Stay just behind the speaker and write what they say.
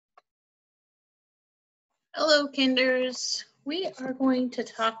Hello, Kinders. We are going to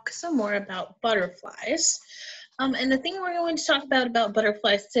talk some more about butterflies. And the thing we're going to talk about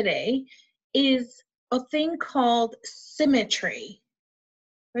butterflies today is a thing called symmetry.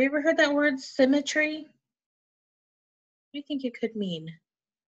 Have you ever heard that word, symmetry? What do you think it could mean?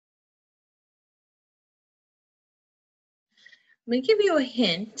 Let me give you a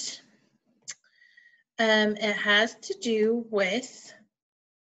hint. It has to do with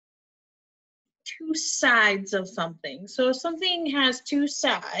two sides of something. So if something has two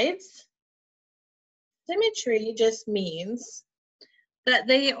sides, symmetry just means that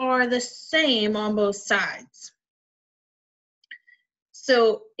they are the same on both sides.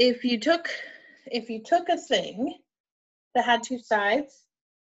 So if you took a thing that had two sides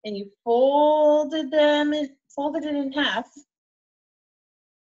and you folded it in half,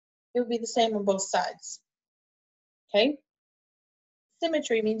 it would be the same on both sides. Okay?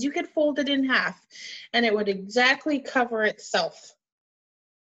 Symmetry means you could fold it in half and it would exactly cover itself.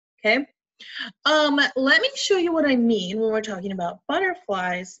 Okay? Let me show you what I mean when we're talking about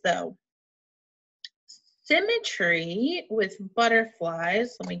butterflies though. Symmetry with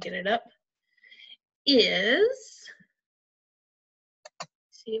butterflies, let me get it up, is,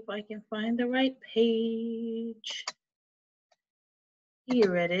 see if I can find the right page.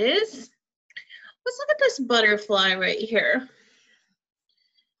 Here it is. Let's look at this butterfly right here.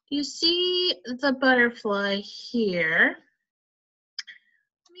 You see the butterfly here.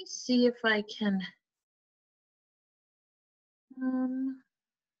 Let me see if I can,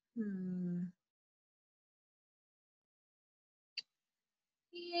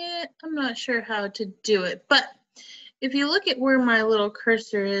 yeah, I'm not sure how to do it, but if you look at where my little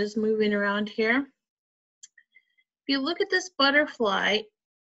cursor is moving around here, if you look at this butterfly,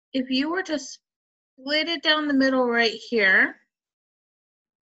 if you were to split it down the middle right here,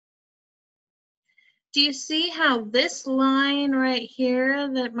 do you see how this line right here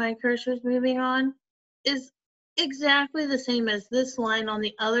that my cursor is moving on is exactly the same as this line on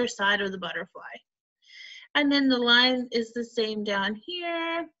the other side of the butterfly? And then the line is the same down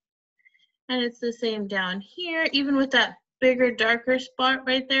here, and it's the same down here, even with that bigger, darker spot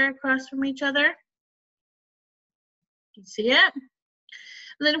right there across from each other. You see it? And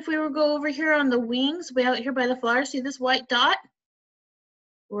then if we were to go over here on the wings, way out here by the flower, see this white dot?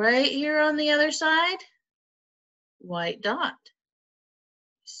 Right here on the other side, white dot.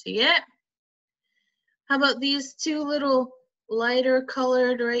 See it? How about these two little lighter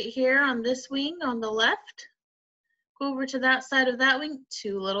colored right here on this wing on the left? Go over to that side of that wing,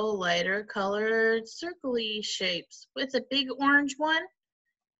 two little lighter colored circle-y shapes with a big orange one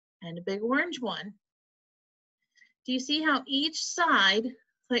and a big orange one. Do you see how each side,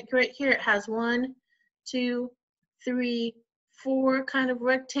 like right here, it has 1, 2, 3, 4 kind of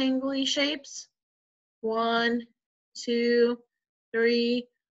rectangle-y shapes? 1, 2, 3,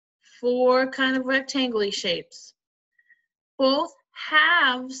 4 kind of rectangle-y shapes. Both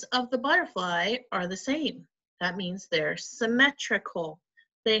halves of the butterfly are the same. That means they're symmetrical.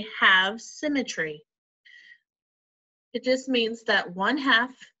 They have symmetry. It just means that one half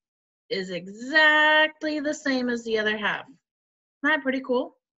is exactly the same as the other half. Isn't that pretty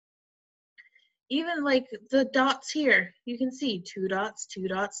cool? Even like the dots here, you can see 2 dots, 2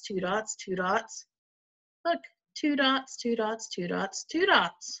 dots, 2 dots, 2 dots. Look, 2 dots, 2 dots, 2 dots, 2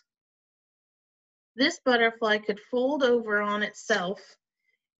 dots. This butterfly could fold over on itself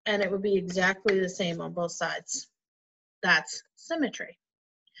and it would be exactly the same on both sides. That's symmetry.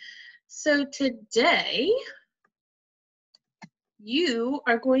 So today, you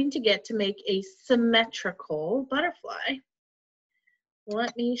are going to get to make a symmetrical butterfly.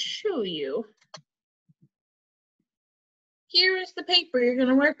 Let me show you. Here is the paper you're going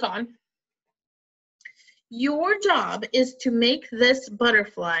to work on. Your job is to make this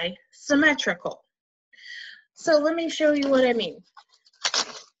butterfly symmetrical. So let me show you what I mean.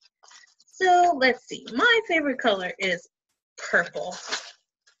 So let's see, my favorite color is purple.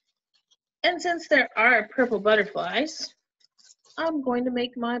 And since there are purple butterflies, I'm going to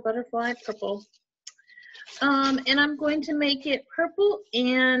make my butterfly purple. And I'm going to make it purple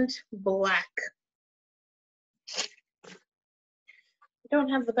and black. I don't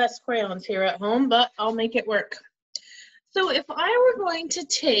have the best crayons here at home, but I'll make it work. So if I were going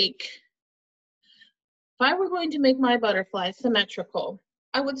to make my butterfly symmetrical,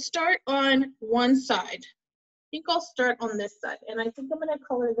 I would start on one side. I think I'll start on this side, and I think I'm going to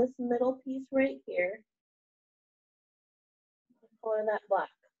color this middle piece right here. Color that black.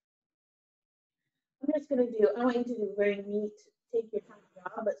 I'm just going to do, I want you to do very neat, take your time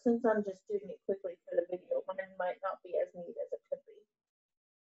job, but since I'm just doing it quickly for the video, mine might not be as neat as it could be.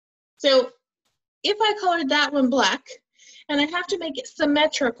 So if I colored that one black, and I have to make it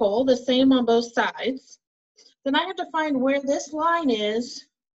symmetrical, the same on both sides, then I have to find where this line is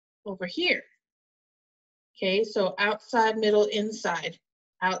over here. Okay, so outside, middle, inside.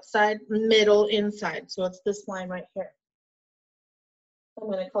 Outside, middle, inside. So it's this line right here. I'm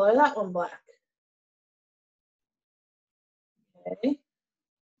going to color that one black. Okay.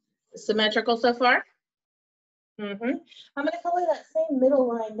 Symmetrical so far? I'm going to color that same middle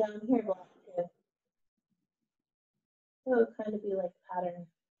line down here black too. So it'll kind of be like a pattern.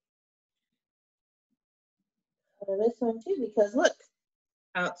 Color this one too, because look,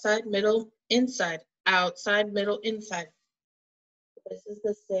 outside, middle, inside. Outside, middle, inside. This is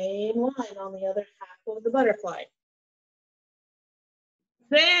the same line on the other half of the butterfly.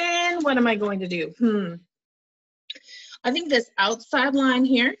 Then what am I going to do? I think this outside line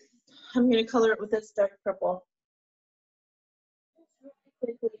here, I'm going to color it with this dark purple.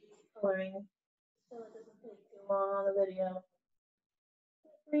 Really quickly coloring so it doesn't take too long on the video.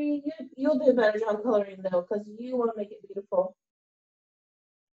 You'll do a better job coloring though, because you want to make it beautiful.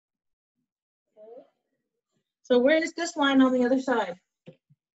 Okay. So where is this line on the other side?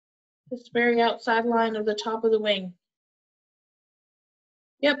 This very outside line of the top of the wing.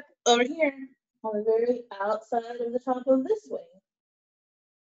 Yep, over here on the very outside of the top of this wing.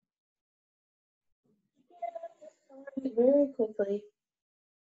 Yeah, just very quickly.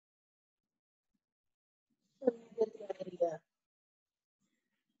 So you get the idea.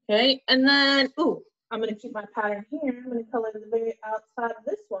 Okay, and then, I'm going to keep my pattern here. I'm going to color the very outside of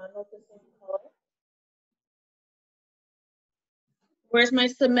this one with the same color. Where's my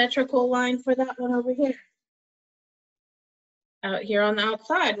symmetrical line for that one over here? Out here on the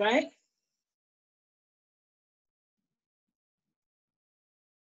outside, right?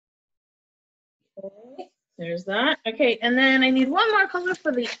 Okay, there's that. Okay, and then I need one more color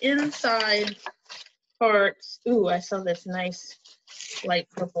for the inside parts. I saw this nice light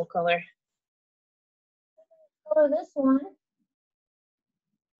purple color. Color this one.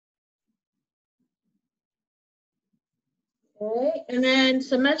 Okay, and then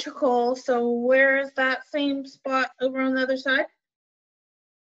symmetrical. So where is that same spot over on the other side?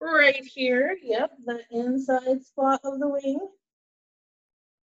 Right here. Yep, the inside spot of the wing.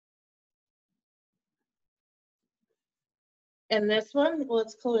 And this one,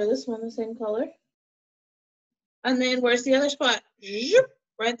 let's color this one the same color. And then where's the other spot?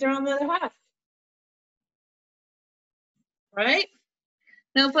 Right there on the other half. Right?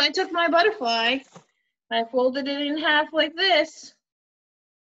 Now if I took my butterfly, I folded it in half like this,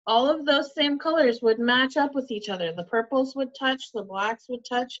 all of those same colors would match up with each other. The purples would touch, the blacks would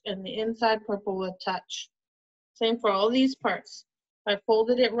touch, and the inside purple would touch. Same for all these parts. I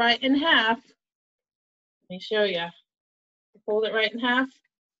folded it right in half. Let me show you. Fold it right in half.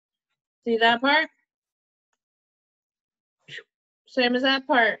 See that part? Same as that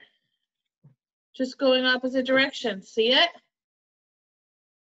part. Just going opposite direction. See it?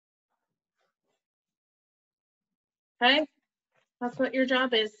 Okay? That's what your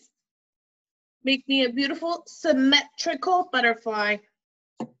job is. Make me a beautiful symmetrical butterfly.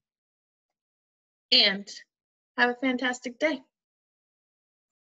 And have a fantastic day.